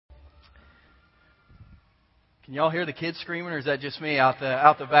Can y'all hear the kids screaming, or is that just me out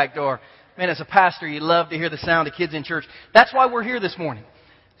the back door? Man, as a pastor, you love to hear the sound of kids in church. That's why we're here this morning,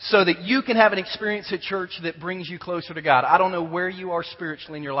 so that you can have an experience at church that brings you closer to God. I don't know where you are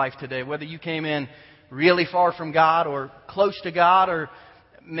spiritually in your life today, whether you came in really far from God or close to God or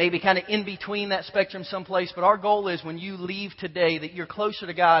maybe kind of in between that spectrum someplace. But our goal is when you leave today that you're closer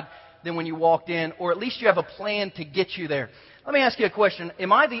to God than when you walked in, or at least you have a plan to get you there. Let me ask you a question.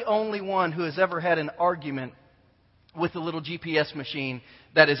 Am I the only one who has ever had an argument with the little GPS machine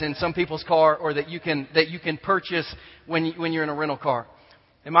that is in some people's car, or that you can purchase when you're in a rental car?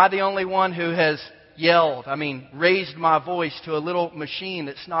 Am I the only one who has yelled, raised my voice to a little machine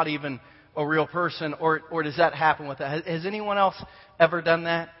that's not even a real person, or does that happen with that? Has anyone else ever done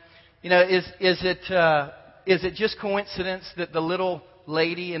that? Is it just coincidence that the little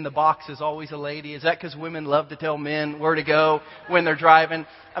lady in the box is always a lady? Is that because women love to tell men where to go when they're driving?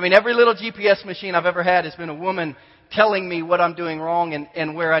 Every little GPS machine I've ever had has been a woman telling me what I'm doing wrong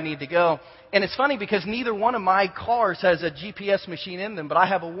and where I need to go. And it's funny because neither one of my cars has a GPS machine in them, but I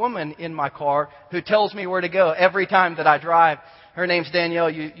have a woman in my car who tells me where to go every time that I drive. Her name's Danielle.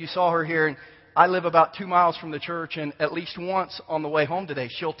 You saw her here, and I live about 2 miles from the church, and at least once on the way home today,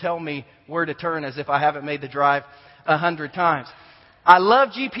 she'll tell me where to turn as if I haven't made the drive 100 times. I love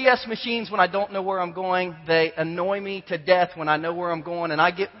GPS machines when I don't know where I'm going. They annoy me to death when I know where I'm going. And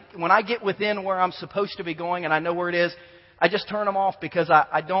when I get within where I'm supposed to be going and I know where it is, I just turn them off because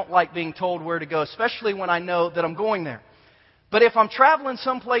I don't like being told where to go, especially when I know that I'm going there. But if I'm traveling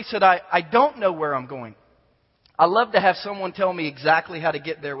someplace that I don't know where I'm going, I love to have someone tell me exactly how to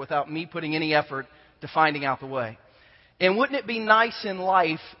get there without me putting any effort to finding out the way. And wouldn't it be nice in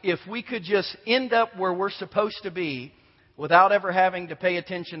life if we could just end up where we're supposed to be without ever having to pay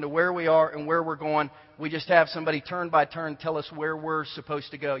attention to where we are and where we're going? We just have somebody turn by turn tell us where we're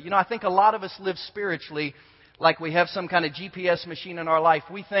supposed to go. I think a lot of us live spiritually like we have some kind of GPS machine in our life.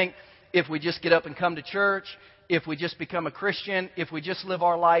 We think if we just get up and come to church, if we just become a Christian, if we just live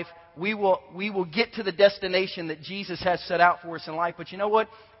our life, we will get to the destination that Jesus has set out for us in life. But you know what?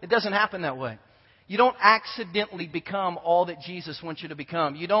 It doesn't happen that way. You don't accidentally become all that Jesus wants you to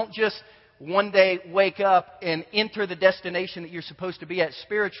become. You don't just one day wake up and enter the destination that you're supposed to be at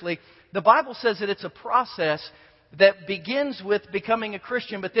spiritually. The Bible says that it's a process that begins with becoming a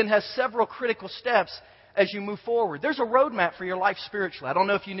Christian, but then has several critical steps as you move forward. There's a roadmap for your life spiritually. I don't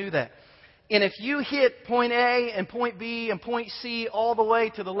know if you knew that. And if you hit point A and point B and point C all the way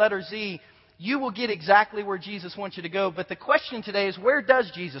to the letter Z, you will get exactly where Jesus wants you to go. But the question today is, where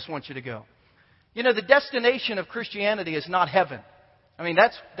does Jesus want you to go? The destination of Christianity is not heaven.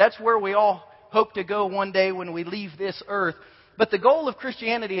 That's where we all hope to go one day when we leave this earth. But the goal of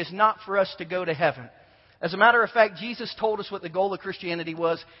Christianity is not for us to go to heaven. As a matter of fact, Jesus told us what the goal of Christianity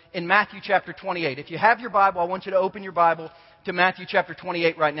was in Matthew chapter 28. If you have your Bible, I want you to open your Bible to Matthew chapter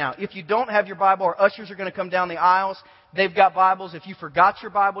 28 right now. If you don't have your Bible, our ushers are going to come down the aisles. They've got Bibles. If you forgot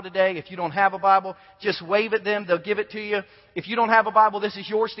your Bible today, if you don't have a Bible, just wave at them. They'll give it to you. If you don't have a Bible, this is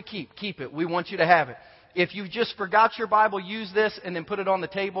yours to keep. Keep it. We want you to have it. If you just forgot your Bible, use this and then put it on the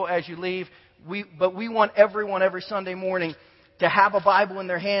table as you leave. But we want everyone every Sunday morning to have a Bible in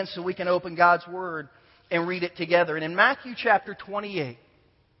their hands so we can open God's Word and read it together. And in Matthew chapter 28,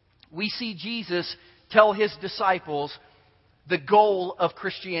 we see Jesus tell His disciples the goal of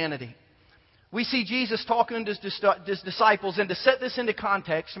Christianity. We see Jesus talking to His disciples, and to set this into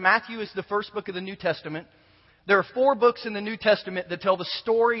context, Matthew is the first book of the New Testament. There are 4 books in the New Testament that tell the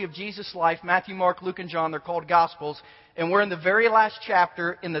story of Jesus' life: Matthew, Mark, Luke, and John. They're called Gospels. And we're in the very last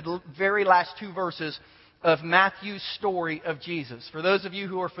chapter, in the very last 2 verses of Matthew's story of Jesus. For those of you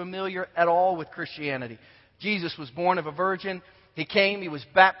who are familiar at all with Christianity, Jesus was born of a virgin. He came, He was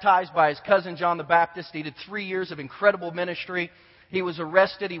baptized by His cousin John the Baptist. He did 3 years of incredible ministry. He was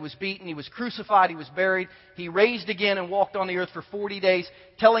arrested, He was beaten, He was crucified, He was buried. He raised again and walked on the earth for 40 days,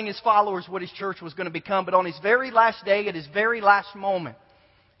 telling His followers what His church was going to become. But on His very last day, at His very last moment,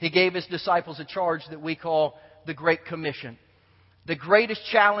 He gave His disciples a charge that we call the Great Commission. The greatest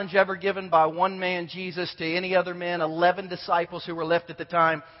challenge ever given by one man, Jesus, to any other men, 11 disciples who were left at the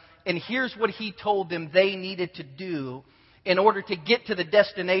time. And here's what He told them they needed to do in order to get to the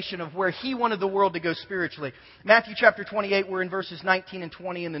destination of where He wanted the world to go spiritually. Matthew chapter 28, we're in verses 19 and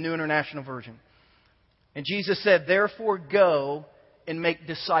 20 in the New International Version. And Jesus said, "Therefore go and make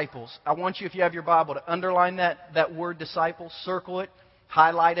disciples." I want you, if you have your Bible, to underline that word disciple, circle it,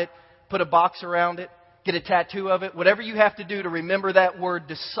 highlight it, put a box around it, get a tattoo of it. Whatever you have to do to remember that word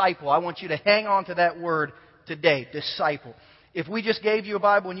disciple, I want you to hang on to that word today, disciple. If we just gave you a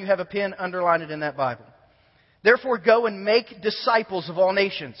Bible and you have a pen, underline it in that Bible. "Therefore go and make disciples of all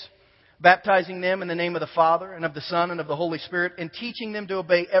nations, baptizing them in the name of the Father and of the Son and of the Holy Spirit, and teaching them to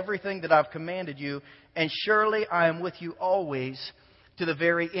obey everything that I've commanded you. And surely I am with you always to the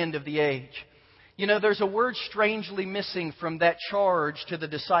very end of the age. You know, there's a word strangely missing from that charge to the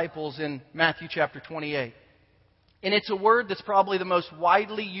disciples in Matthew chapter 28. And it's a word that's probably the most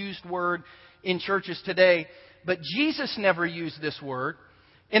widely used word in churches today. But Jesus never used this word.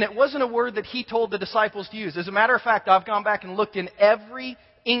 And it wasn't a word that He told the disciples to use. As a matter of fact, I've gone back and looked in every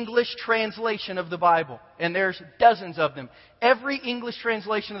English translation of the Bible. And there's dozens of them. Every English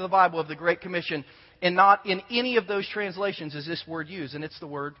translation of the Bible of the Great Commission. And not in any of those translations is this word used. And it's the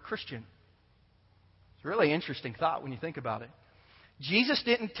word Christian. It's a really interesting thought when you think about it. Jesus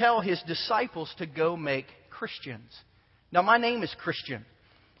didn't tell His disciples to go make Christians. Now, my name is Christian.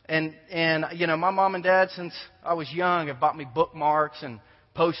 And you know, my mom and dad, since I was young, have bought me bookmarks and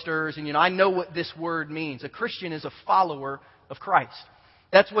posters. And, you know, I know what this word means. A Christian is a follower of Christ.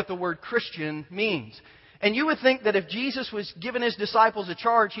 That's what the word Christian means. And you would think that if Jesus was giving His disciples a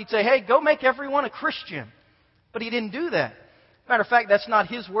charge, He'd say, hey, go make everyone a Christian. But He didn't do that. Matter of fact, that's not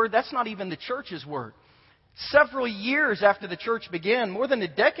His word. That's not even the church's word. Several years after the church began, more than a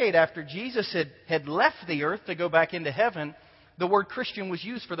decade after Jesus had left the earth to go back into heaven, the word Christian was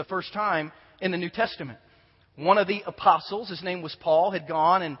used for the first time in the New Testament. One of the apostles, his name was Paul, had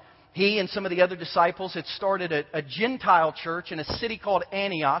gone, and he and some of the other disciples had started a Gentile church in a city called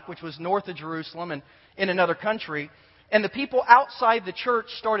Antioch, which was north of Jerusalem and in another country. And the people outside the church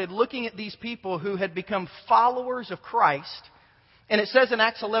started looking at these people who had become followers of Christ. And it says in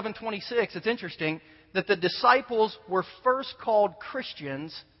Acts 11:26, it's interesting, that the disciples were first called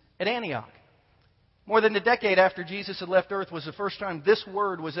Christians at Antioch. More than a decade after Jesus had left earth was the first time this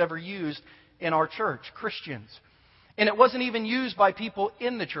word was ever used in our church, Christians. And it wasn't even used by people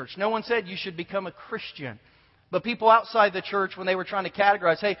in the church. No one said you should become a Christian. But people outside the church, when they were trying to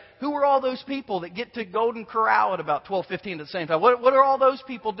categorize, hey, who are all those people that get to Golden Corral at about 12:15 at the same time? What are all those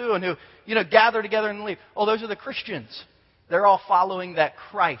people doing who, you know, gather together and leave? Oh, those are the Christians. They're all following that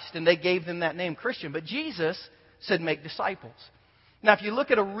Christ, and they gave them that name, Christian. But Jesus said, make disciples. Now, if you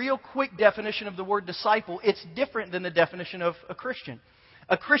look at a real quick definition of the word disciple, it's different than the definition of a Christian.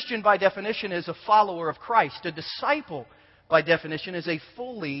 A Christian, by definition, is a follower of Christ. A disciple, by definition, is a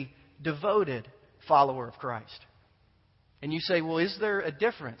fully devoted follower of Christ. And you say, well, is there a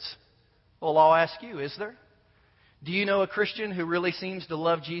difference? Well, I'll ask you, is there? Do you know a Christian who really seems to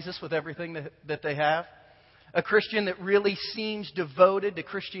love Jesus with everything that they have? A Christian that really seems devoted to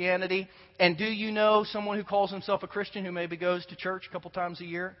Christianity? And do you know someone who calls himself a Christian who maybe goes to church a couple times a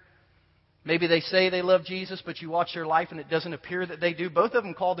year? Maybe they say they love Jesus, but you watch their life and it doesn't appear that they do. Both of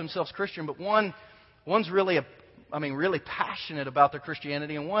them call themselves Christian, but one's really passionate about their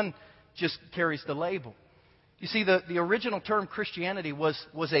Christianity, and one just carries the label. You see, the original term Christianity was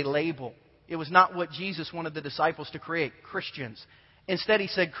a label. It was not what Jesus wanted the disciples to create, Christians. Instead, He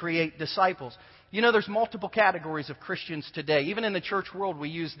said, create disciples. You know, there's multiple categories of Christians today. Even in the church world, we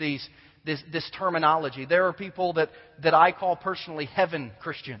use this terminology. There are people that I call personally heaven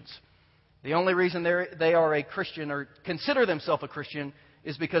Christians. The only reason they are a Christian or consider themselves a Christian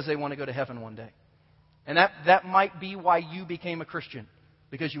is because they want to go to heaven one day. And that might be why you became a Christian,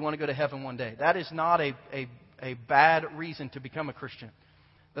 because you want to go to heaven one day. That is not a bad reason to become a Christian.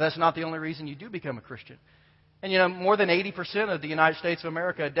 But that's not the only reason you do become a Christian. And you know, more than 80% of the United States of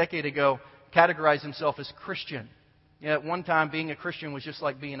America a decade ago categorized themselves as Christian. You know, at one time, being a Christian was just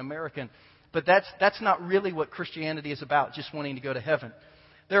like being American. But that's not really what Christianity is about, just wanting to go to heaven.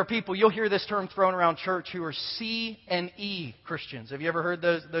 There are people, you'll hear this term thrown around church, who are C and E Christians. Have you ever heard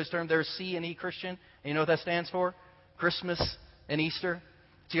those terms? They're C and E Christian. And you know what that stands for? Christmas and Easter.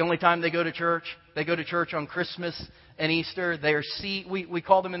 It's the only time they go to church. They go to church on Christmas and Easter. They are C. We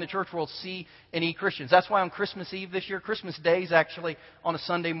call them in the church world C and E Christians. That's why on Christmas Eve this year, Christmas Day is actually on a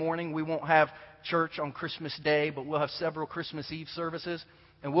Sunday morning. We won't have church on Christmas Day, but we'll have several Christmas Eve services.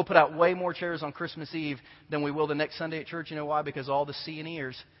 And we'll put out way more chairs on Christmas Eve than we will the next Sunday at church. You know why? Because all the C and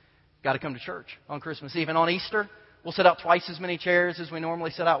E'ers got to come to church on Christmas Eve. And on Easter, we'll set out twice as many chairs as we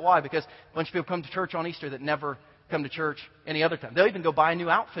normally set out. Why? Because a bunch of people come to church on Easter that never come to church any other time. They'll even go buy a new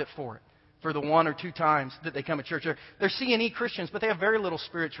outfit for it, for the one or two times that they come to church. They're C and E Christians, but they have very little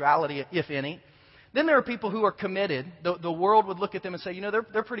spirituality, if any. Then there are people who are committed. The world would look at them and say, you know,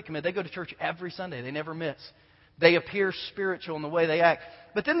 they're pretty committed. They go to church every Sunday. They never miss. They appear spiritual in the way they act.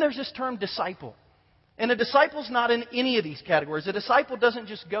 But then there's this term disciple. And a disciple's not in any of these categories. A disciple doesn't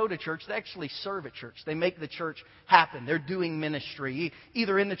just go to church. They actually serve at church. They make the church happen. They're doing ministry,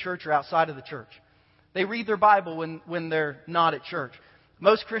 either in the church or outside of the church. They read their Bible when they're not at church.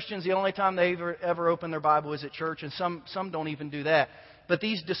 Most Christians, the only time they ever open their Bible is at church, and some don't even do that. But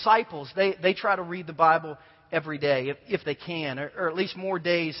these disciples, they try to read the Bible every day if they can, or at least more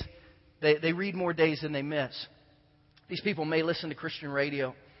days. They read more days than they miss. These people may listen to Christian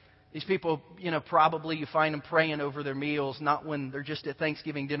radio. These people, probably you find them praying over their meals, not when they're just at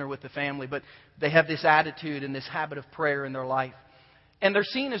Thanksgiving dinner with the family, but they have this attitude and this habit of prayer in their life. And they're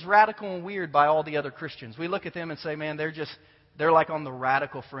seen as radical and weird by all the other Christians. We look at them and say, man, they're like on the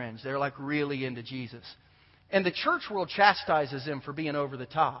radical fringe. They're like really into Jesus. And the church world chastises them for being over the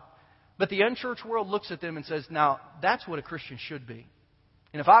top. But the unchurched world looks at them and says, now, that's what a Christian should be.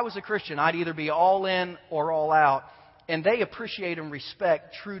 And if I was a Christian, I'd either be all in or all out. And they appreciate and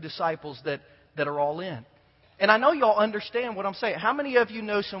respect true disciples that are all in. And I know y'all understand what I'm saying. How many of you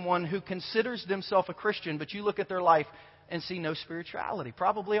know someone who considers themselves a Christian, but you look at their life and see no spirituality?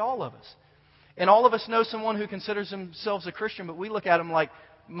 Probably all of us. And all of us know someone who considers themselves a Christian, but we look at them like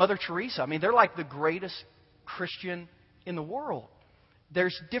Mother Teresa. I mean, they're like the greatest Christian in the world.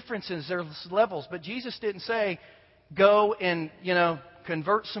 There's differences, there's levels. But Jesus didn't say, go and,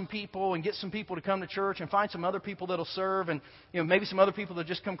 convert some people and get some people to come to church and find some other people that'll serve and, maybe some other people that'll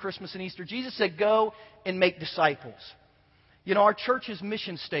just come Christmas and Easter. Jesus said, go and make disciples. Our church's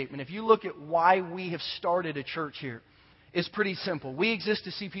mission statement, if you look at why we have started a church here, is pretty simple. We exist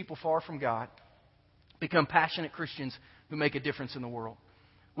to see people far from God become passionate Christians who make a difference in the world.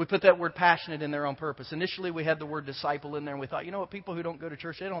 We put that word passionate in there on purpose. Initially, we had the word disciple in there, and we thought, people who don't go to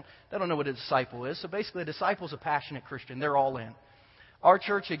church, they don't know what a disciple is. So basically, a disciple is a passionate Christian. They're all in. Our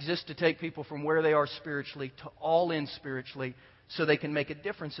church exists to take people from where they are spiritually to all in spiritually so they can make a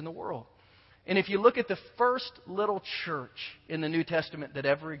difference in the world. And if you look at the first little church in the New Testament that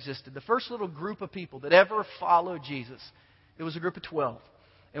ever existed, the first little group of people that ever followed Jesus, it was a group of 12.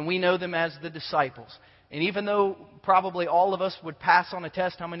 And we know them as the disciples. And even though probably all of us would pass on a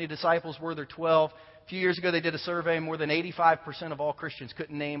test, how many disciples were there? 12. A few years ago, they did a survey, and more than 85% of all Christians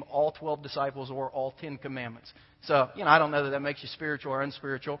couldn't name all 12 disciples or all 10 commandments. So, I don't know that makes you spiritual or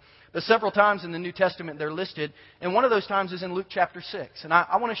unspiritual. But several times in the New Testament, they're listed. And one of those times is in Luke chapter 6. And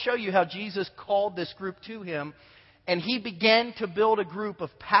I want to show you how Jesus called this group to Him. And He began to build a group of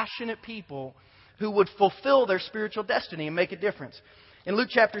passionate people who would fulfill their spiritual destiny and make a difference. In Luke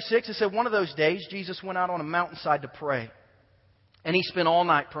chapter 6, it said, one of those days, Jesus went out on a mountainside to pray. And He spent all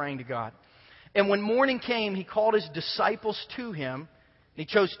night praying to God. And when morning came, He called His disciples to Him. He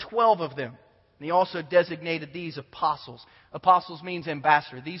chose 12 of them. And He also designated these apostles. Apostles means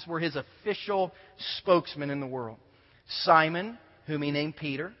ambassador. These were His official spokesmen in the world. Simon, whom He named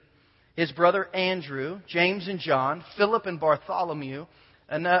Peter. His brother Andrew, James and John, Philip and Bartholomew,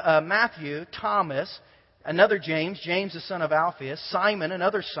 Matthew, Thomas, another James, James the son of Alphaeus, Simon,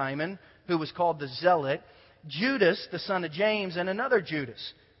 another Simon, who was called the Zealot, Judas, the son of James, and another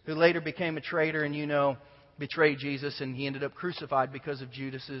Judas, who later became a traitor and, betrayed Jesus, and he ended up crucified because of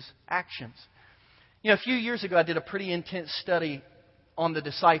Judas's actions. A few years ago, I did a pretty intense study on the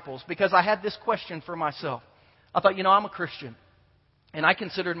disciples because I had this question for myself. I thought, I'm a Christian, and I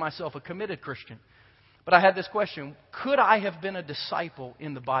considered myself a committed Christian. But I had this question, could I have been a disciple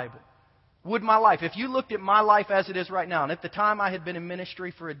in the Bible? Would my life, if you looked at my life as it is right now, and at the time I had been in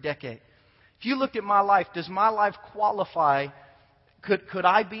ministry for a decade, if you looked at my life, does my life qualify? Could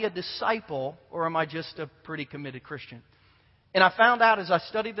I be a disciple, or am I just a pretty committed Christian? And I found out as I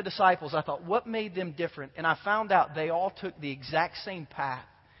studied the disciples, I thought, what made them different? And I found out they all took the exact same path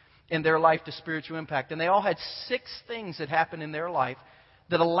in their life to spiritual impact. And they all had 6 things that happened in their life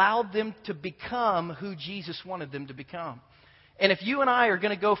that allowed them to become who Jesus wanted them to become. And if you and I are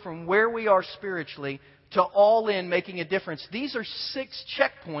going to go from where we are spiritually to all in making a difference, these are 6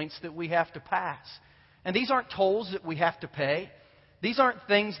 checkpoints that we have to pass. And these aren't tolls that we have to pay. These aren't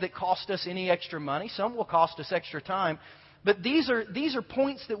things that cost us any extra money. Some will cost us extra time. But these are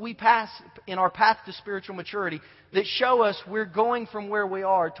points that we pass in our path to spiritual maturity that show us we're going from where we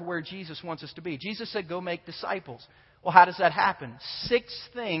are to where Jesus wants us to be. Jesus said, go make disciples. Well, how does that happen? 6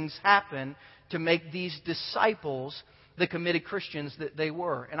 things happen to make these disciples the committed Christians that they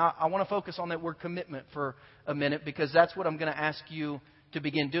were. And I want to focus on that word commitment for a minute because that's what I'm going to ask you to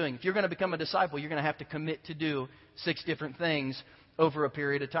begin doing. If you're going to become a disciple, you're going to have to commit to do 6 different things over a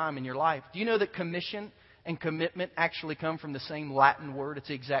period of time in your life. Do you know that commission and commitment actually come from the same Latin word? It's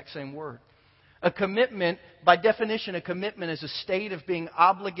the exact same word. A commitment, by definition, a commitment is a state of being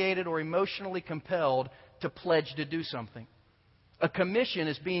obligated or emotionally compelled to pledge to do something. A commission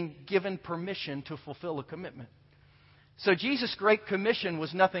is being given permission to fulfill a commitment. So Jesus' Great Commission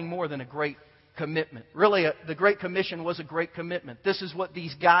was nothing more than a great commitment. Really, the Great Commission was a great commitment. This is what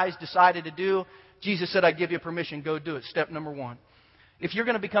these guys decided to do. Jesus said, I give you permission, go do it. Step number 1. If you're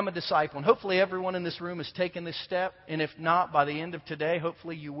going to become a disciple, and hopefully everyone in this room has taken this step, and if not, by the end of today,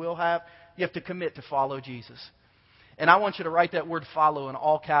 hopefully you will have, you have to commit to follow Jesus. And I want you to write that word follow in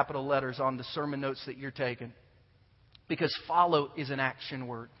all capital letters on the sermon notes that you're taking. Because follow is an action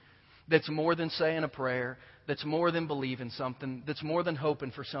word. That's more than saying a prayer. That's more than believing something. That's more than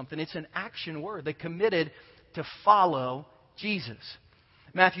hoping for something. It's an action word. They committed to follow Jesus.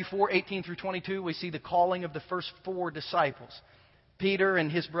 Matthew 4:18 through 22, we see the calling of the first 4 disciples. Peter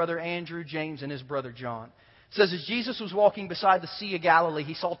and his brother Andrew, James and his brother John. It says, as Jesus was walking beside the Sea of Galilee,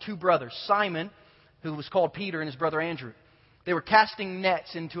 he saw 2 brothers, Simon, who was called Peter, and his brother Andrew. They were casting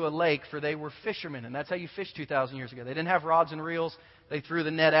nets into a lake, for they were fishermen. And that's how you fished 2,000 years ago. They didn't have rods and reels. They threw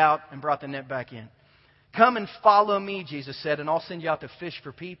the net out and brought the net back in. Come and follow me, Jesus said, and I'll send you out to fish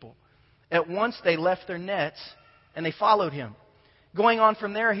for people. At once they left their nets and they followed him. Going on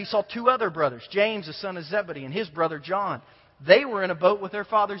from there, he saw 2 other brothers, James, the son of Zebedee, and his brother John. They were in a boat with their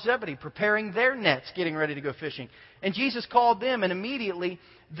father Zebedee, preparing their nets, getting ready to go fishing. And Jesus called them, and immediately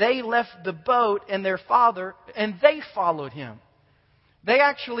they left the boat and their father, and they followed him. They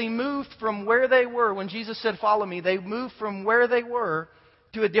actually moved from where they were. When Jesus said, follow me, they moved from where they were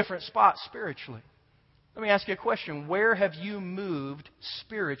to a different spot spiritually. Let me ask you a question. Where have you moved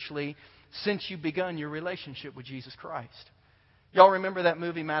spiritually since you begun your relationship with Jesus Christ? Y'all remember that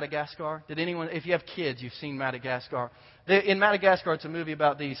movie Madagascar? Did anyone, if you have kids, you've seen Madagascar. In Madagascar, it's a movie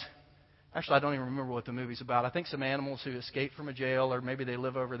about these, actually I don't even remember what the movie's about. I think some animals who escape from a jail, or maybe they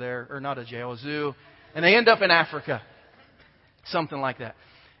live over there, or not a jail, a zoo, and they end up in Africa. Something like that.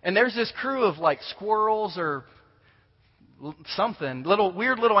 And there's this crew of like squirrels or something,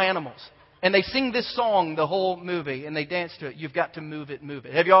 weird little animals. And they sing this song the whole movie, and they dance to it. You've got to move it, move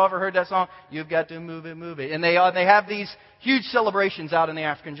it. Have y'all ever heard that song? You've got to move it, move it. And they have these huge celebrations out in the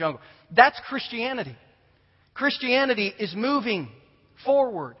African jungle. That's Christianity. Christianity is moving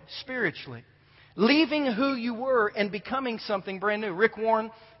forward spiritually. Leaving who you were and becoming something brand new. Rick Warren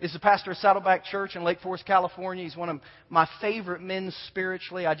is the pastor of Saddleback Church in Lake Forest, California. He's one of my favorite men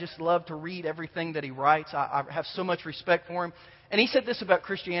spiritually. I just love to read everything that he writes. I have so much respect for him. And he said this about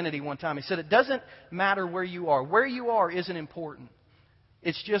Christianity one time. He said, it doesn't matter where you are. Where you are isn't important.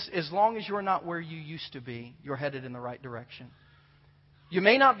 It's just as long as you're not where you used to be, you're headed in the right direction. You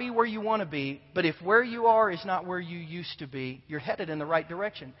may not be where you want to be, but if where you are is not where you used to be, you're headed in the right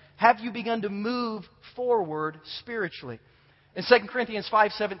direction. Have you begun to move forward spiritually? In 2 Corinthians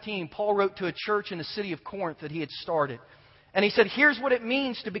 5:17, Paul wrote to a church in the city of Corinth that he had started. And he said, here's what it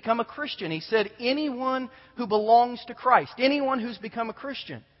means to become a Christian. He said, anyone who belongs to Christ, anyone who's become a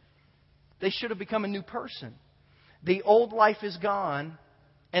Christian, they should have become a new person. The old life is gone,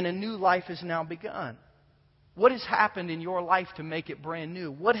 and a new life has now begun. What has happened in your life to make it brand new?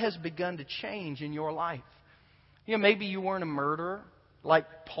 What has begun to change in your life? You know, maybe you weren't a murderer like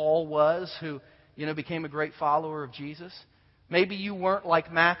Paul was, who, became a great follower of Jesus. Maybe you weren't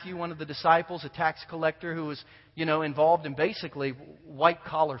like Matthew, one of the disciples, a tax collector who was, involved in basically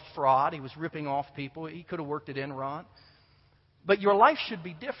white-collar fraud. He was ripping off people. He could have worked at Enron. But your life should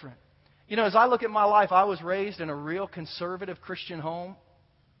be different. As I look at my life, I was raised in a real conservative Christian home.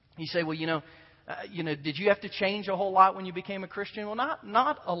 You say, well, did you have to change a whole lot when you became a Christian? Well,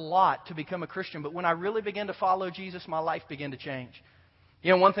 not a lot to become a Christian, but when I really began to follow Jesus, my life began to change.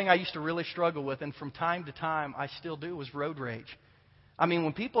 One thing I used to really struggle with, and from time to time I still do, was road rage.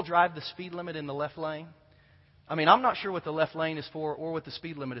 When people drive the speed limit in the left lane, I'm not sure what the left lane is for or what the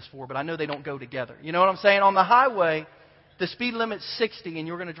speed limit is for, but I know they don't go together. You know what I'm saying? On the highway, the speed limit's 60 and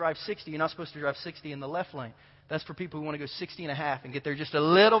you're going to drive 60. You're not supposed to drive 60 in the left lane. That's for people who want to go 60 and a half and get there just a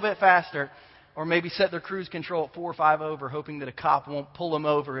little bit faster, or maybe set their cruise control at 4 or 5 over, hoping that a cop won't pull them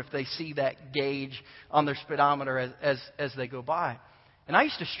over if they see that gauge on their speedometer as they go by. And I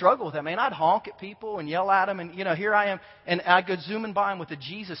used to struggle with that, man. I'd honk at people and yell at them, and, here I am. And I'd go zooming by them with a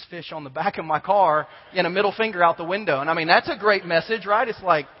Jesus fish on the back of my car and a middle finger out the window. And, that's a great message, right? It's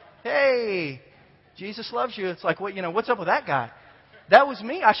like, hey, Jesus loves you. It's like, what's up with that guy? That was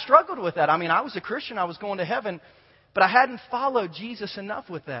me. I struggled with that. I was a Christian. I was going to heaven, but I hadn't followed Jesus enough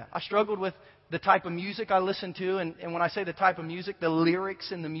with that. I struggled with the type of music I listened to. And when I say the type of music, the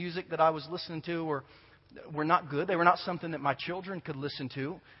lyrics in the music that I was listening to were not good. They were not something that my children could listen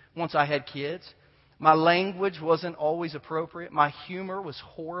to once I had kids. My language wasn't always appropriate. My humor was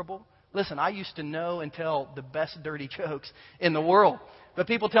horrible. Listen, I used to know and tell the best dirty jokes in the world. But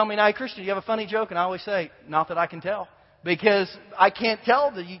people tell me now, hey, Christian, do you have a funny joke? And I always say, not that I can tell. Because I can't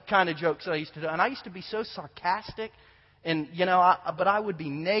tell the kind of jokes that I used to do. And I used to be so sarcastic. And, but I would be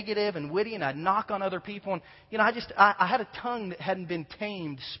negative and witty, and I'd knock on other people. And, I had a tongue that hadn't been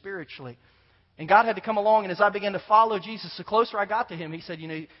tamed spiritually. And God had to come along, and as I began to follow Jesus, the closer I got to Him, He said,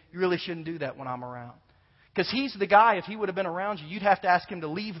 you really shouldn't do that when I'm around. Because He's the guy, if He would have been around you, you'd have to ask Him to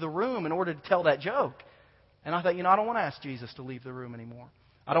leave the room in order to tell that joke. And I thought, I don't want to ask Jesus to leave the room anymore.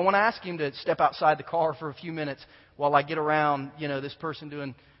 I don't want to ask Him to step outside the car for a few minutes while I get around, this person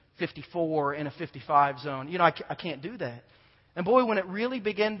doing 54 in a 55 zone. I can't do that. And boy, when it really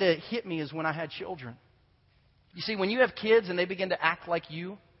began to hit me is when I had children. You see, when you have kids and they begin to act like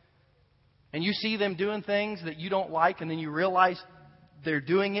you, and you see them doing things that you don't like, and then you realize they're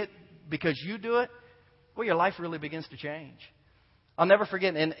doing it because you do it, well, your life really begins to change. I'll never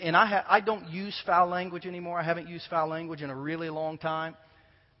forget, and I don't use foul language anymore. I haven't used foul language in a really long time.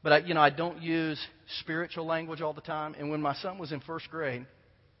 But I don't use spiritual language all the time. And when my son was in first grade,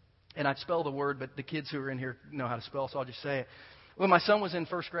 and I'd spell the word, but the kids who are in here know how to spell, so I'll just say it. When my son was in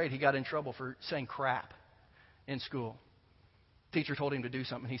first grade, he got in trouble for saying crap in school. Teacher told him to do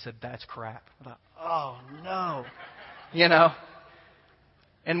something. He said, "That's crap." I thought, oh, no.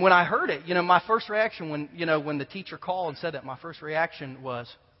 And when I heard it, my first reaction when the teacher called and said that, my first reaction was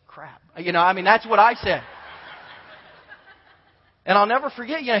crap. That's what I said. And I'll never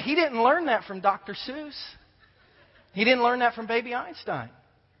forget, he didn't learn that from Dr. Seuss. He didn't learn that from Baby Einstein.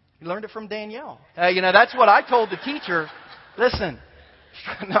 He learned it from Danielle. That's what I told the teacher. Listen,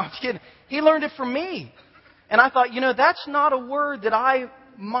 no, I'm just kidding. He learned it from me. And I thought, that's not a word that I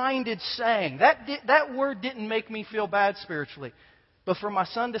minded saying. That word didn't make me feel bad spiritually. But for my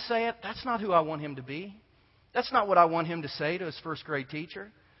son to say it, that's not who I want him to be. That's not what I want him to say to his first grade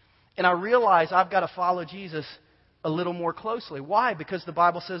teacher. And I realized I've got to follow Jesus a little more closely. Why? Because the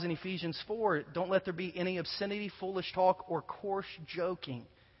Bible says in Ephesians 4, don't let there be any obscenity, foolish talk, or coarse joking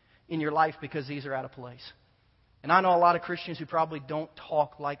in your life, because these are out of place. And I know a lot of Christians who probably don't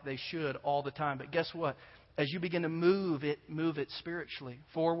talk like they should all the time. But guess what? As you begin to move it spiritually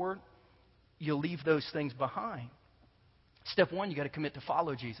forward, you'll leave those things behind. Step one, you got to commit to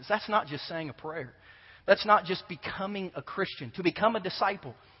follow Jesus. That's not just saying a prayer. That's not just becoming a Christian. To become a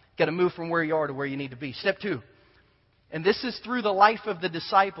disciple, you got to move from where you are to where you need to be. Step two, and this is through the life of the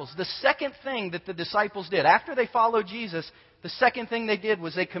disciples. The second thing that the disciples did, after they followed Jesus, the second thing they did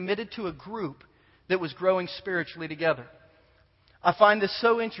was they committed to a group that was growing spiritually together. I find this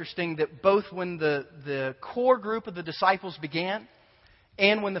so interesting that both when the core group of the disciples began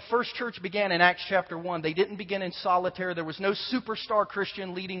and when the first church began in Acts chapter 1, they didn't begin in solitary. There was no superstar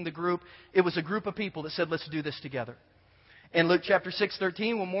Christian leading the group. It was a group of people that said, let's do this together. In Luke chapter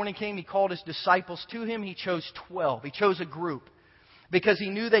 6:13, when morning came, He called His disciples to Him. He chose 12. He chose a group because He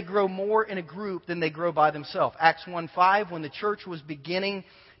knew they grow more in a group than they grow by themselves. Acts 1:5, when the church was beginning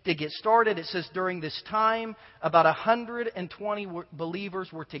to get started, it says during this time, about 120 believers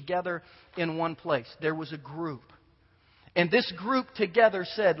were together in one place. There was a group. And this group together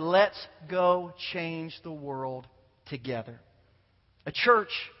said, let's go change the world together. A church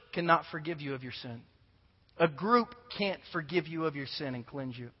cannot forgive you of your sin. A group can't forgive you of your sin and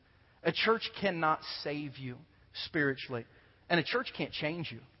cleanse you. A church cannot save you spiritually. And a church can't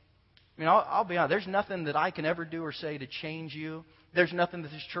change you. I'll be honest, there's nothing that I can ever do or say to change you. There's nothing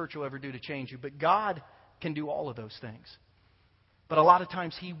that this church will ever do to change you. But God can do all of those things. But a lot of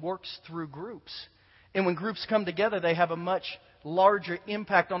times He works through groups. And when groups come together, they have a much larger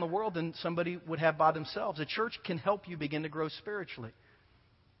impact on the world than somebody would have by themselves. A church can help you begin to grow spiritually.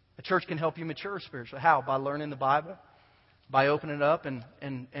 A church can help you mature spiritually. How? By learning the Bible, by opening it up and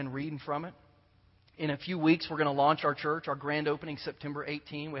reading from it. In a few weeks, we're going to launch our church, our grand opening September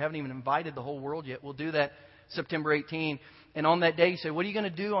 18. We haven't even invited the whole world yet. We'll do that September 18. And on that day, you say, what are you going to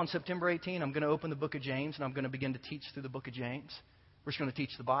do on September 18? I'm going to open the book of James, and I'm going to begin to teach through the book of James. We're just going to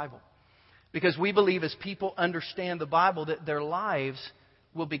teach the Bible. Because we believe as people understand the Bible that their lives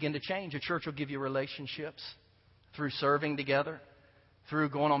will begin to change. A church will give you relationships through serving together, through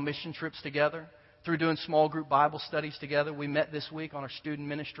going on mission trips together, through doing small group Bible studies together. We met this week on our student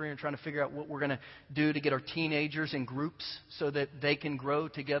ministry and trying to figure out what we're going to do to get our teenagers in groups so that they can grow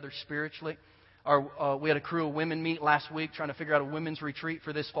together spiritually. We had a crew of women meet last week trying to figure out a women's retreat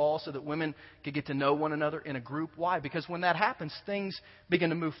for this fall so that women could get to know one another in a group. Why? Because when that happens, things begin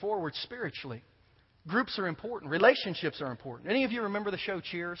to move forward spiritually. Groups are important. Relationships are important. Any of you remember the show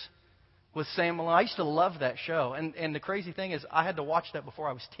Cheers with Sam Malone? I used to love that show. And the crazy thing is I had to watch that before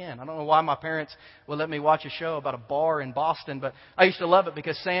I was 10. I don't know why my parents would let me watch a show about a bar in Boston, but I used to love it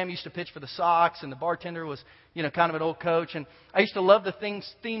because Sam used to pitch for the Sox and the bartender was, kind of an old coach. And I used to love the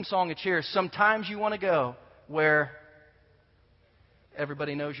theme song of Cheers. Sometimes you want to go where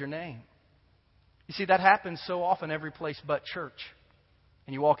everybody knows your name. You see, that happens so often every place but church.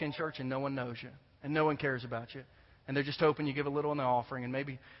 And you walk in church and no one knows you. And no one cares about you. And they're just hoping you give a little in the offering and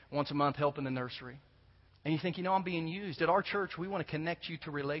maybe once a month help in the nursery. And you think, I'm being used. At our church, we want to connect you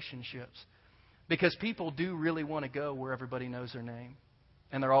to relationships. Because people do really want to go where everybody knows their name.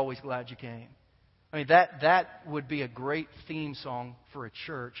 And they're always glad you came. I mean, that would be a great theme song for a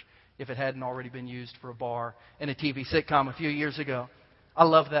church if it hadn't already been used for a bar and a TV sitcom a few years ago. I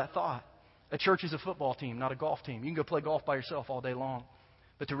love that thought. A church is a football team, not a golf team. You can go play golf by yourself all day long.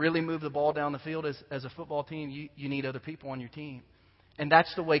 But to really move the ball down the field as a football team, you need other people on your team. And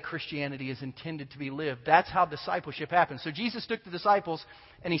that's the way Christianity is intended to be lived. That's how discipleship happens. So Jesus took the disciples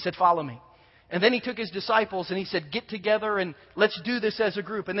and He said, follow me. And then He took His disciples and He said, get together and let's do this as a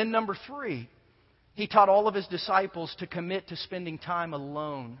group. And then number 3, He taught all of His disciples to commit to spending time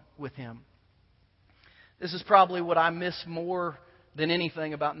alone with Him. This is probably what I miss more than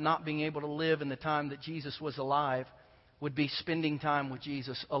anything about not being able to live in the time that Jesus was alive, would be spending time with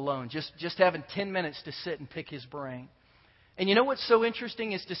Jesus alone. Just having 10 minutes to sit and pick His brain. And you know what's so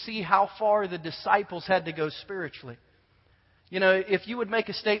interesting is to see how far the disciples had to go spiritually. If you would make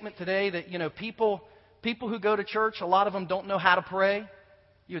a statement today that, people who go to church, a lot of them don't know how to pray.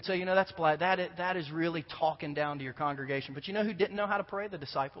 You would say, that's black. That is really talking down to your congregation. But you know who didn't know how to pray? The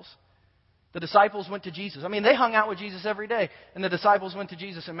disciples. The disciples went to Jesus. I mean, they hung out with Jesus every day. And the disciples went to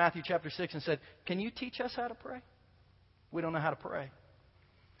Jesus in Matthew chapter 6 and said, can you teach us how to pray? We don't know how to pray.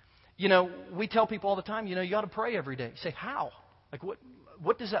 We tell people all the time, you ought to pray every day. You say, how? Like,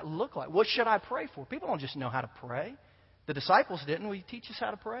 what does that look like? What should I pray for? People don't just know how to pray. The disciples didn't. Will you teach us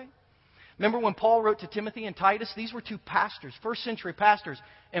how to pray? Remember when Paul wrote to Timothy and Titus? These were 2 pastors, first century pastors.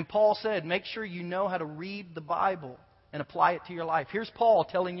 And Paul said, make sure you know how to read the Bible and apply it to your life. Here's Paul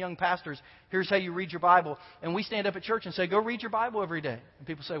telling young pastors, here's how you read your Bible. And we stand up at church and say, go read your Bible every day. And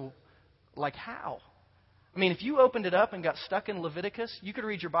people say, well, like how? I mean, if you opened it up and got stuck in Leviticus, you could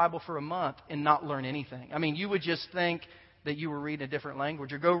read your Bible for a month and not learn anything. I mean, you would just think that you were reading a different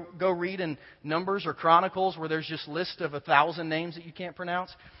language. Or go read in Numbers or Chronicles where there's just lists of 1,000 names that you can't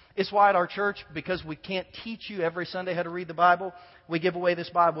pronounce. It's why at our church, because we can't teach you every Sunday how to read the Bible, we give away this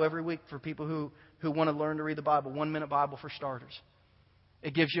Bible every week for people who want to learn to read the Bible. 1-minute Bible for starters.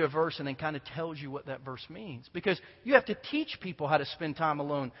 It gives you a verse and then kind of tells you what that verse means. Because you have to teach people how to spend time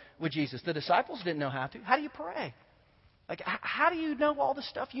alone with Jesus. The disciples didn't know how to. How do you pray? Like, how do you know all the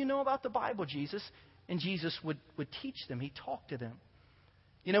stuff you know about the Bible, Jesus? And Jesus would teach them. He talked to them.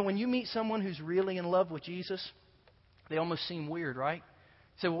 When you meet someone who's really in love with Jesus, they almost seem weird, right?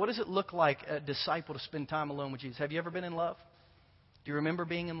 You say, well, what does it look like a disciple to spend time alone with Jesus? Have you ever been in love? Do you remember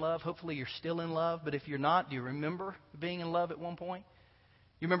being in love? Hopefully you're still in love. But if you're not, do you remember being in love at one point?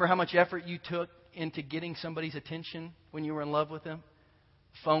 You remember how much effort you took into getting somebody's attention when you were in love with them?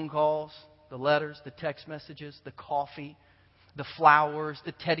 Phone calls, the letters, the text messages, the coffee, the flowers,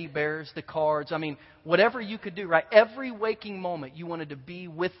 the teddy bears, the cards. I mean, whatever you could do, right? Every waking moment you wanted to be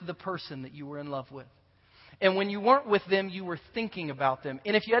with the person that you were in love with. And when you weren't with them, you were thinking about them.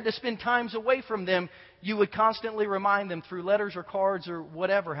 And if you had to spend times away from them, you would constantly remind them through letters or cards or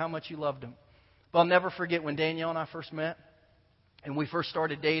whatever how much you loved them. But I'll never forget when Danielle and I first met and we first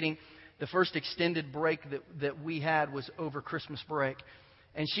started dating. The first extended break that we had was over Christmas break.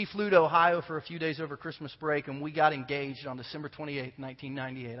 And she flew to Ohio for a few days over Christmas break, and we got engaged on December 28th,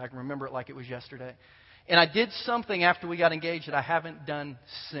 1998. I can remember it like it was yesterday. And I did something after we got engaged that I haven't done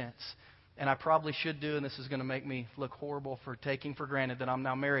since. And I probably should do, and this is going to make me look horrible for taking for granted that I'm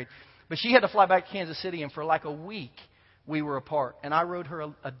now married. But she had to fly back to Kansas City, and for like a week, we were apart. And I wrote her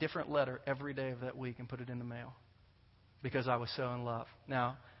a different letter every day of that week and put it in the mail because I was so in love.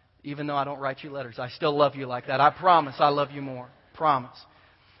 Now, even though I don't write you letters, I still love you like that. I promise I love you more. Promise.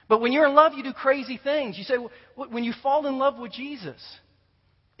 But when you're in love, you do crazy things. You say, well, when you fall in love with Jesus,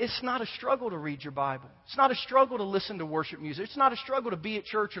 it's not a struggle to read your Bible. It's not a struggle to listen to worship music. It's not a struggle to be at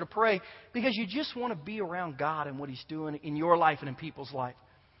church or to pray because you just want to be around God and what He's doing in your life and in people's life.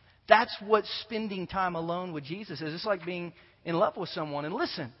 That's what spending time alone with Jesus is. It's like being in love with someone. And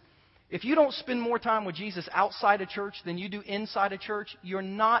listen, if you don't spend more time with Jesus outside of church than you do inside of church, you're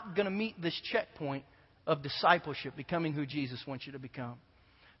not going to meet this checkpoint of discipleship, becoming who Jesus wants you to become.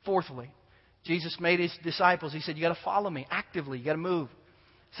 Fourthly, Jesus made His disciples. He said, you got to follow me actively. You got to move.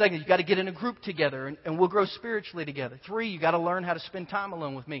 Second, you got to get in a group together and we'll grow spiritually together. 3, you got to learn how to spend time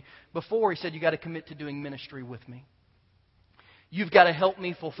alone with me. Before, He said, you got to commit to doing ministry with me. You've got to help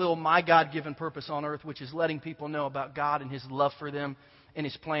me fulfill my God-given purpose on earth, which is letting people know about God and His love for them and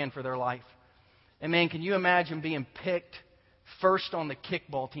His plan for their life. And man, can you imagine being picked first on the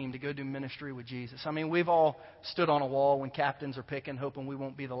kickball team to go do ministry with Jesus? I mean, we've all stood on a wall when captains are picking, hoping we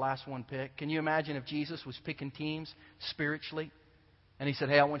won't be the last one picked. Can you imagine if Jesus was picking teams spiritually? And He said,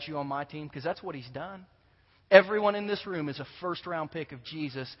 hey, I want you on my team, because that's what He's done. Everyone in this room is a first-round pick of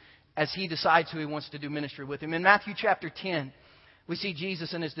Jesus as He decides who He wants to do ministry with Him. In Matthew chapter 10, we see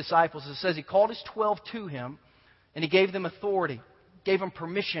Jesus and His disciples. It says He called His 12 to Him, and He gave them authority, gave them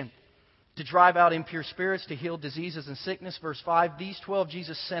permission to drive out impure spirits, to heal diseases and sickness. Verse 5, these 12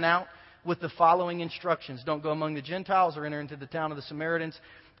 Jesus sent out with the following instructions. Don't go among the Gentiles or enter into the town of the Samaritans.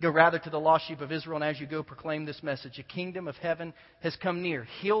 Go rather to the lost sheep of Israel, and as you go, proclaim this message. The kingdom of heaven has come near.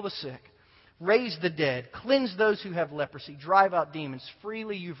 Heal the sick. Raise the dead. Cleanse those who have leprosy. Drive out demons.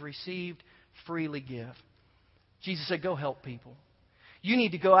 Freely you've received, freely give. Jesus said, go help people. You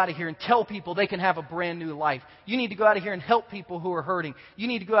need to go out of here and tell people they can have a brand new life. You need to go out of here and help people who are hurting. You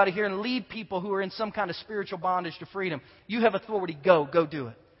need to go out of here and lead people who are in some kind of spiritual bondage to freedom. You have authority. Go do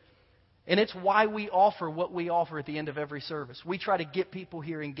it. And it's why we offer what we offer at the end of every service. We try to get people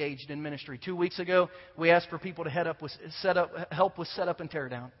here engaged in ministry. 2 weeks ago, we asked for people to help with set up and tear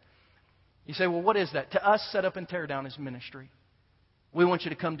down. You say, well, what is that? To us, set up and tear down is ministry. We want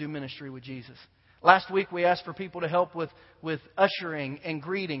you to come do ministry with Jesus. Last week, we asked for people to help with ushering and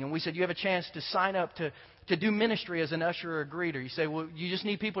greeting. And we said, you have a chance to sign up to do ministry as an usher or a greeter. You say, well, you just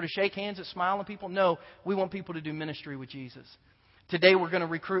need people to shake hands and smile at people? No, we want people to do ministry with Jesus. Today we're going to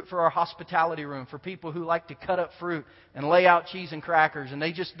recruit for our hospitality room for people who like to cut up fruit and lay out cheese and crackers. And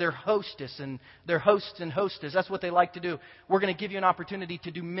they're hostess and they're hosts and hostess. That's what they like to do. We're going to give you an opportunity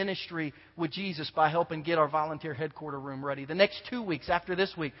to do ministry with Jesus by helping get our volunteer headquarter room ready. The next 2 weeks after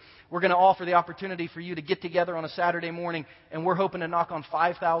this week, we're going to offer the opportunity for you to get together on a Saturday morning. And we're hoping to knock on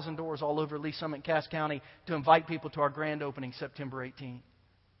 5,000 doors all over Lee Summit, Cass County to invite people to our grand opening September 18th.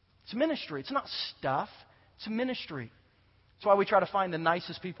 It's ministry. It's not stuff. It's ministry. That's why we try to find the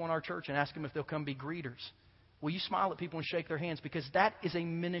nicest people in our church and ask them if they'll come be greeters. Will you smile at people and shake their hands? Because that is a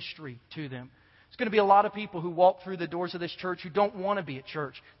ministry to them. There's going to be a lot of people who walk through the doors of this church who don't want to be at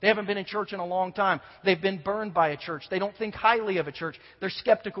church. They haven't been in church in a long time. They've been burned by a church. They don't think highly of a church. They're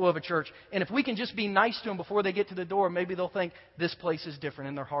skeptical of a church. And if we can just be nice to them before they get to the door, maybe they'll think this place is different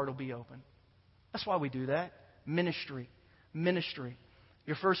and their heart will be open. That's why we do that. Ministry. Ministry.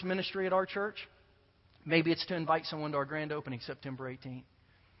 Your first ministry at our church? Maybe it's to invite someone to our grand opening September 18th.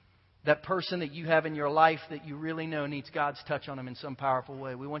 That person that you have in your life that you really know needs God's touch on them in some powerful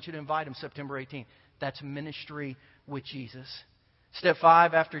way. We want you to invite them September 18th. That's ministry with Jesus. Step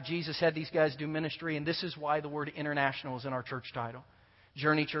 5, after Jesus had these guys do ministry, and this is why the word international is in our church title.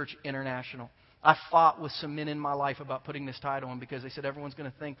 Journey Church International. I fought with some men in my life about putting this title on because they said everyone's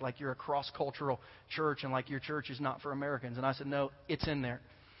going to think like you're a cross-cultural church and like your church is not for Americans. And I said, no, it's in there.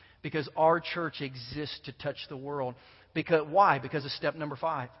 Because our church exists to touch the world. Why? Because of step number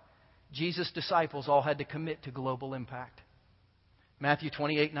 5. Jesus' disciples all had to commit to global impact. Matthew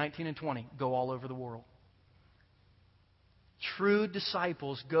 28, 19, and 20. Go all over the world. True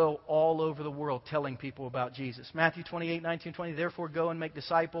disciples go all over the world telling people about Jesus. Matthew 28, 19, and 20. Therefore go and make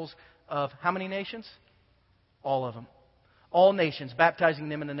disciples of how many nations? All of them. All nations, baptizing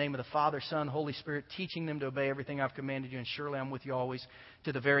them in the name of the Father, Son, Holy Spirit, teaching them to obey everything I've commanded you, and surely I'm with you always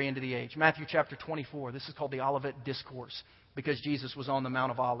to the very end of the age. Matthew chapter 24, this is called the Olivet Discourse, because Jesus was on the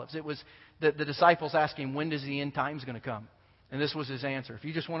Mount of Olives. It was the disciples asking, when does the end times going to come? And this was His answer. If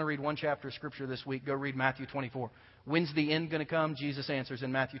you just want to read one chapter of Scripture this week, go read Matthew 24. When's the end going to come? Jesus answers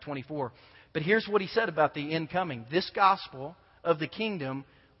in Matthew 24. But here's what He said about the end coming. This gospel of the kingdom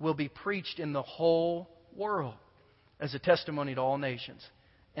will be preached in the whole world as a testimony to all nations.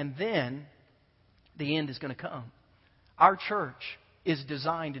 And then the end is going to come. Our church is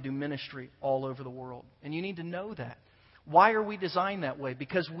designed to do ministry all over the world. And you need to know that. Why are we designed that way?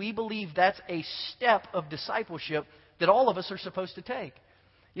 Because we believe that's a step of discipleship that all of us are supposed to take.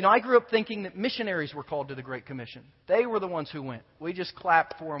 You know, I grew up thinking that missionaries were called to the Great Commission. They were the ones who went. We just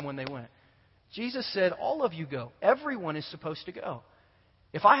clapped for them when they went. Jesus said, all of you go. Everyone is supposed to go.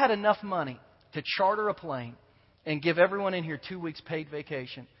 If I had enough money to charter a plane and give everyone in here 2 weeks paid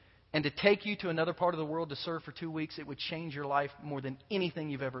vacation, and to take you to another part of the world to serve for 2 weeks, it would change your life more than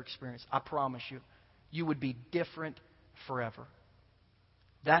anything you've ever experienced. I promise you. You would be different forever.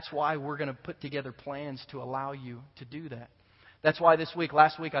 That's why we're going to put together plans to allow you to do that. That's why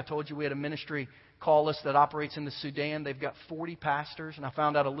last week I told you we had a ministry call list that operates in the Sudan. They've got 40 pastors, and I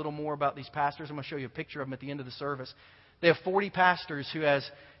found out a little more about these pastors. I'm going to show you a picture of them at the end of the service. They have 40 pastors who, as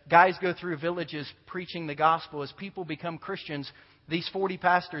guys go through villages preaching the gospel, as people become Christians, these 40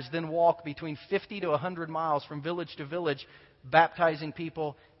 pastors then walk between 50 to 100 miles from village to village, baptizing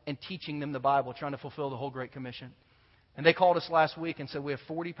people and teaching them the Bible, trying to fulfill the whole Great Commission. And they called us last week and said, we have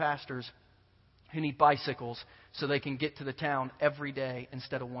 40 pastors who need bicycles so they can get to the town every day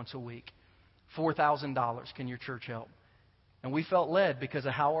instead of once a week. $4,000. Can your church help? And we felt led because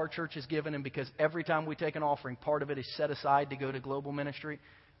of how our church is given and because every time we take an offering, part of it is set aside to go to global ministry.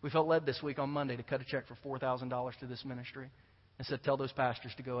 We felt led this week on Monday to cut a check for $4,000 to this ministry and said, tell those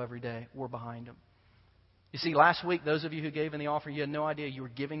pastors to go every day. We're behind them. You see, last week, those of you who gave in the offering, you had no idea you were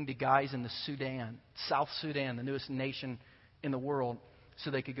giving to guys in the Sudan, South Sudan, the newest nation in the world,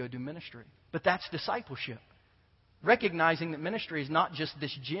 so they could go do ministry. But that's discipleship. Recognizing that ministry is not just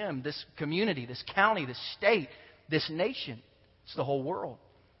this gym, this community, this county, this state, this nation. It's the whole world.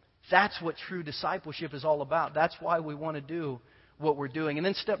 That's what true discipleship is all about. That's why we want to do what we're doing. And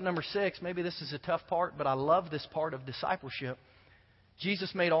then step number 6, maybe this is a tough part, but I love this part of discipleship.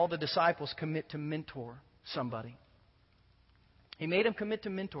 Jesus made all the disciples commit to mentor somebody. He made them commit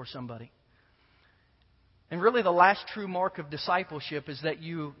to mentor somebody. And really the last true mark of discipleship is that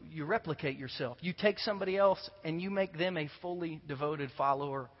you replicate yourself. You take somebody else and you make them a fully devoted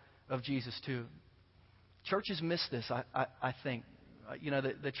follower of Jesus too. Churches miss this, I think.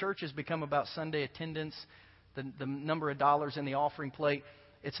 The church has become about Sunday attendance, the number of dollars in the offering plate.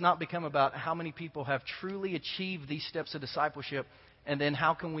 It's not become about how many people have truly achieved these steps of discipleship, and then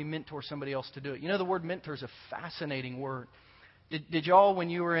how can we mentor somebody else to do it. The word mentor is a fascinating word. Did y'all, when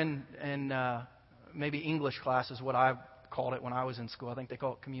you were in maybe English class is what I called it when I was in school. I think they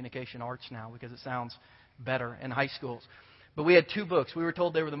call it communication arts now because it sounds better in high schools. But we had 2 books. We were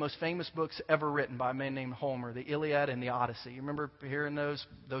told they were the most famous books ever written by a man named Homer, the Iliad and the Odyssey. You remember hearing those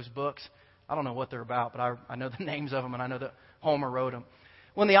books? I don't know what they're about, but I know the names of them, and I know that Homer wrote them.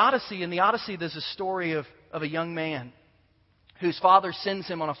 Well, in the Odyssey, there's a story of a young man whose father sends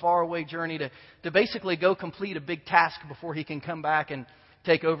him on a faraway journey to basically go complete a big task before he can come back and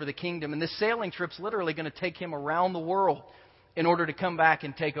take over the kingdom. And this sailing trip's literally going to take him around the world in order to come back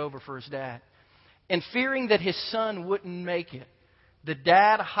and take over for his dad. And fearing that his son wouldn't make it, the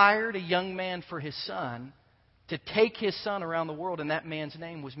dad hired a young man for his son to take his son around the world, and that man's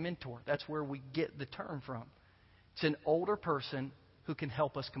name was Mentor. That's where we get the term from. It's an older person who can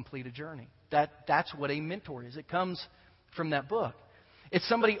help us complete a journey. That's what a mentor is. It comes from that book. It's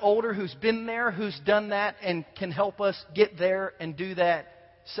somebody older who's been there, who's done that, and can help us get there and do that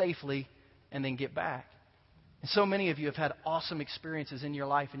safely and then get back. And so many of you have had awesome experiences in your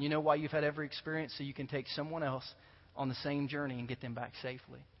life, and you know why you've had every experience? So you can take someone else on the same journey and get them back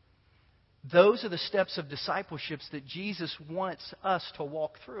safely. Those are the steps of discipleships that Jesus wants us to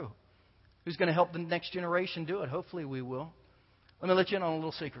walk through. Who's going to help the next generation do it? Hopefully we will. Let me let you in on a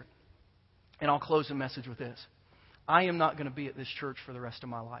little secret, and I'll close the message with this. I am not going to be at this church for the rest of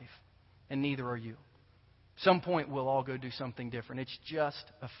my life, and neither are you. Some point we'll all go do something different. It's just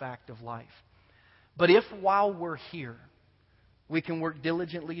a fact of life. But if while we're here, we can work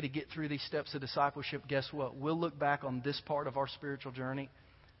diligently to get through these steps of discipleship, guess what? We'll look back on this part of our spiritual journey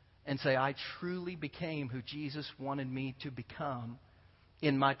and say, I truly became who Jesus wanted me to become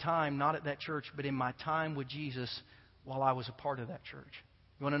in my time, not at that church, but in my time with Jesus while I was a part of that church.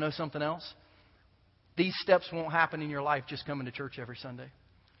 You want to know something else? These steps won't happen in your life just coming to church every Sunday.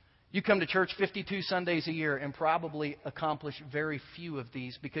 You come to church 52 Sundays a year and probably accomplish very few of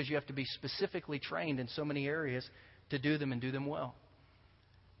these because you have to be specifically trained in so many areas to do them and do them well.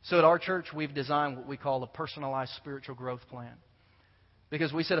 So at our church, we've designed what we call a personalized spiritual growth plan.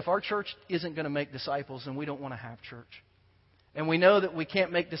 Because we said if our church isn't going to make disciples, then we don't want to have church. And we know that we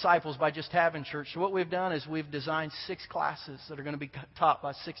can't make disciples by just having church. So what we've done is we've designed 6 classes that are going to be taught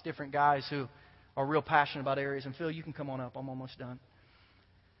by 6 different guys who are real passionate about areas. And Phil, you can come on up. I'm almost done.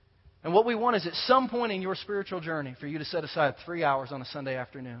 And what we want is at some point in your spiritual journey for you to set aside 3 hours on a Sunday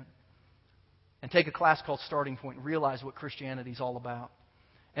afternoon and take a class called Starting Point and realize what Christianity is all about.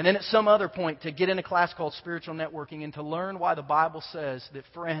 And then at some other point to get in a class called Spiritual Networking and to learn why the Bible says that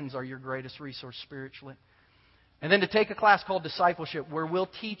friends are your greatest resource spiritually. And then to take a class called Discipleship where we'll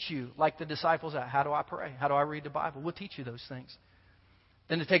teach you, like the disciples, how do I pray? How do I read the Bible? We'll teach you those things.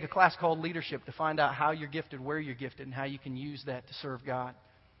 Then to take a class called Leadership to find out how you're gifted, where you're gifted, and how you can use that to serve God.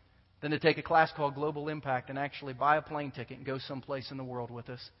 Then to take a class called Global Impact and actually buy a plane ticket and go someplace in the world with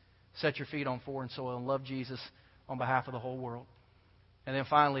us. Set your feet on foreign soil and love Jesus on behalf of the whole world. And then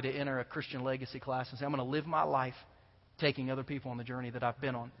finally to enter a Christian legacy class and say, I'm going to live my life taking other people on the journey that I've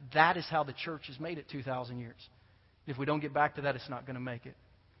been on. That is how the church has made it 2,000 years. If we don't get back to that, it's not going to make it.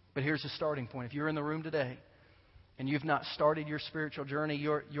 But here's the starting point. If you're in the room today and you've not started your spiritual journey,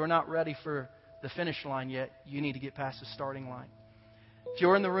 you're not ready for the finish line yet, you need to get past the starting line. If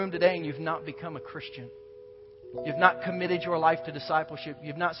you're in the room today and you've not become a Christian, you've not committed your life to discipleship,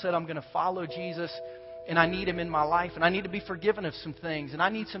 you've not said, I'm going to follow Jesus and I need Him in my life and I need to be forgiven of some things and I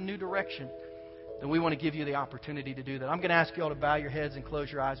need some new direction, then we want to give you the opportunity to do that. I'm going to ask you all to bow your heads and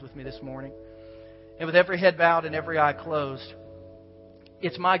close your eyes with me this morning. And with every head bowed and every eye closed,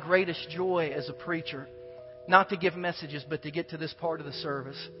 it's my greatest joy as a preacher not to give messages, but to get to this part of the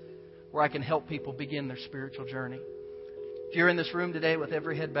service where I can help people begin their spiritual journey. If you're in this room today with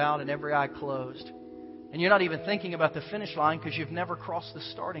every head bowed and every eye closed, and you're not even thinking about the finish line because you've never crossed the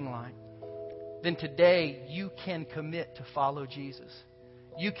starting line, then today you can commit to follow Jesus.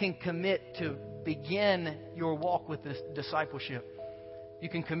 You can commit to begin your walk with this discipleship. You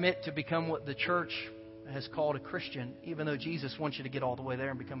can commit to become what the church has called a Christian, even though Jesus wants you to get all the way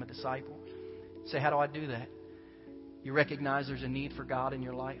there and become a disciple. Say, how do I do that? You recognize there's a need for God in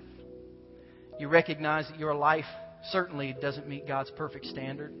your life. You recognize that your life certainly doesn't meet God's perfect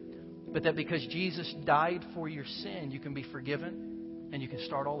standard, but that because Jesus died for your sin, you can be forgiven and you can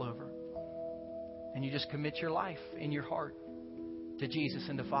start all over. And you just commit your life in your heart to Jesus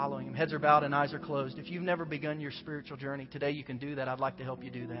and to following Him. Heads are bowed and eyes are closed. If you've never begun your spiritual journey, today you can do that. I'd like to help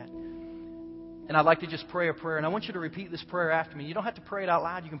you do that. And I'd like to just pray a prayer. And I want you to repeat this prayer after me. You don't have to pray it out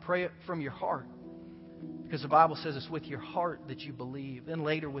loud. You can pray it from your heart. Because the Bible says it's with your heart that you believe. Then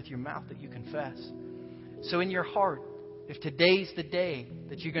later with your mouth that you confess. So in your heart, if today's the day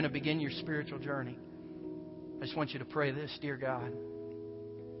that you're going to begin your spiritual journey, I just want you to pray this. Dear God,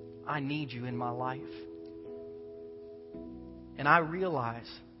 I need you in my life. And I realize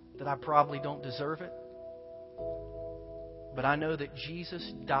that I probably don't deserve it. But I know that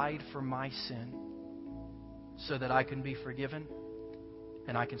Jesus died for my sin so that I can be forgiven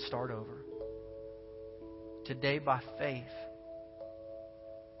and I can start over. Today, by faith,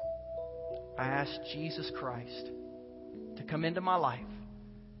 I ask Jesus Christ to come into my life,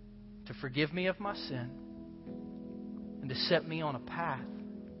 to forgive me of my sin, and to set me on a path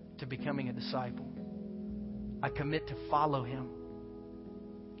to becoming a disciple. I commit to follow Him.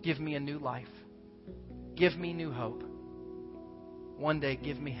 Give me a new life. Give me new hope. One day,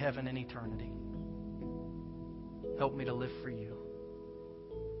 give me heaven and eternity. Help me to live for you.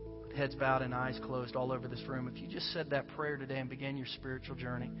 With heads bowed and eyes closed all over this room, if you just said that prayer today and began your spiritual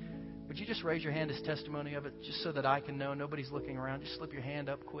journey, would you just raise your hand as testimony of it, just so that I can know? Nobody's looking around. Just slip your hand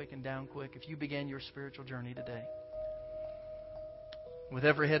up quick and down quick if you began your spiritual journey today. With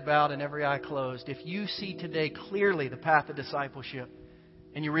every head bowed and every eye closed, if you see today clearly the path of discipleship,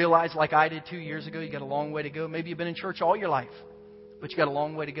 and you realize, like I did 2 years ago, you got a long way to go. Maybe you've been in church all your life, but you got a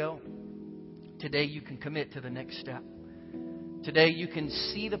long way to go. Today you can commit to the next step. Today you can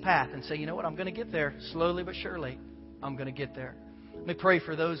see the path and say, you know what, I'm going to get there. Slowly but surely, I'm going to get there. Let me pray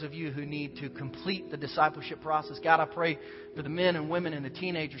for those of you who need to complete the discipleship process. God, I pray for the men and women and the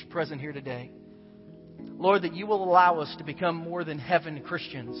teenagers present here today. Lord, that you will allow us to become more than heaven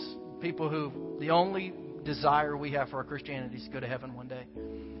Christians. People who the only desire we have for our Christianity is to go to heaven one day.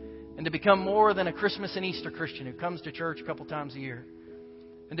 And to become more than a Christmas and Easter Christian who comes to church a couple times a year.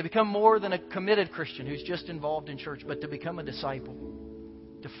 And to become more than a committed Christian who's just involved in church, but to become a disciple.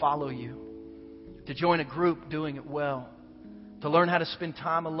 To follow you. To join a group doing it well. To learn how to spend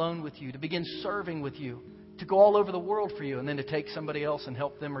time alone with you. To begin serving with you. To go all over the world for you. And then to take somebody else and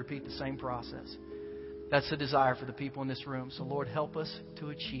help them repeat the same process. That's the desire for the people in this room. So Lord, help us to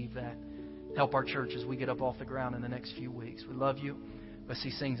achieve that. Help our church as we get up off the ground in the next few weeks. We love you. Let's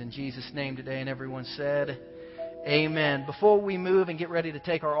see things in Jesus' name today. And everyone said, amen. Before we move and get ready to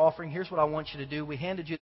take our offering, here's what I want you to do. We handed you